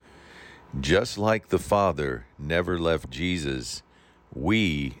Just like the Father never left Jesus,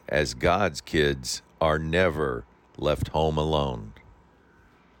 we, as God's kids, are never left home alone.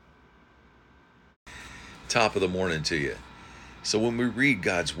 Top of the morning to you. So when we read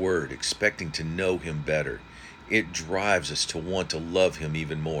God's Word, expecting to know Him better, it drives us to want to love Him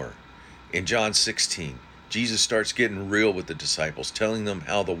even more. In John 16, Jesus starts getting real with the disciples, telling them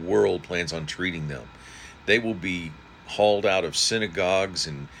how the world plans on treating them. They will be hauled out of synagogues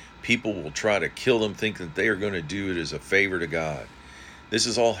and people will try to kill them, thinking that they are going to do it as a favor to God. This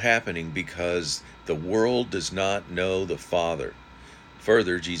is all happening because the world does not know the Father.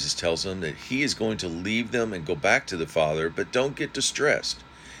 Further, Jesus tells them that He is going to leave them and go back to the Father, but don't get distressed.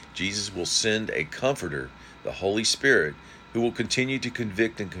 Jesus will send a comforter, the Holy Spirit, who will continue to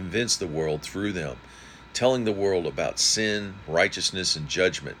convict and convince the world through them, telling the world about sin, righteousness, and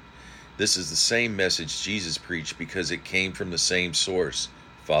judgment. This is the same message Jesus preached because it came from the same source,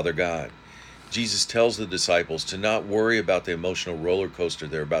 Father God. Jesus tells the disciples to not worry about the emotional roller coaster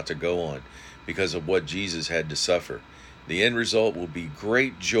they're about to go on because of what Jesus had to suffer. The end result will be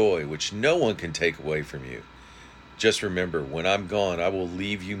great joy, which no one can take away from you. Just remember, when I'm gone, I will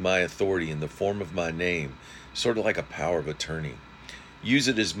leave you my authority in the form of my name, sort of like a power of attorney. Use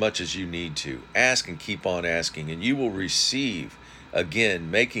it as much as you need to. Ask and keep on asking, and you will receive, again,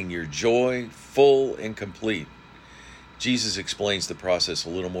 making your joy full and complete. Jesus explains the process a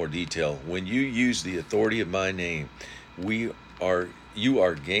little more detail. When you use the authority of my name, you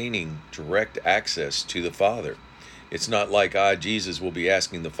are gaining direct access to the Father. It's not like I, Jesus, will be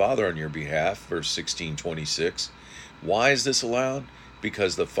asking the Father on your behalf, verse 16:26. Why is this allowed?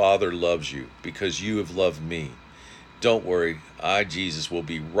 Because the Father loves you, because you have loved me. Don't worry, I, Jesus, will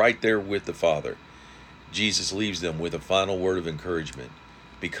be right there with the Father. Jesus leaves them with a final word of encouragement.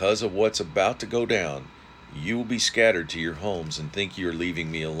 Because of what's about to go down, you will be scattered to your homes and think you're leaving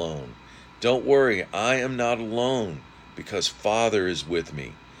me alone. Don't worry, I am not alone, because Father is with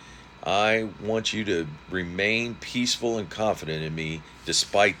me. I want you to remain peaceful and confident in me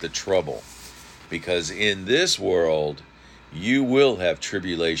despite the trouble. Because in this world, you will have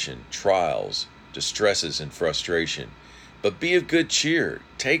tribulation, trials, distresses, and frustration. But be of good cheer.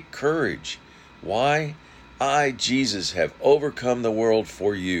 Take courage. Why? I, Jesus, have overcome the world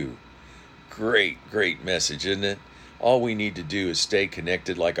for you. Great message, isn't it? All we need to do is stay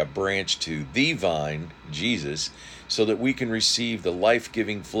connected like a branch to the vine, Jesus, so that we can receive the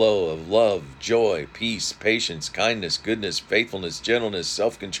life-giving flow of love, joy, peace, patience, kindness, goodness, faithfulness, gentleness,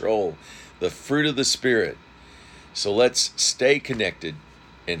 self-control, the fruit of the Spirit. So let's stay connected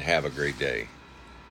and have a great day.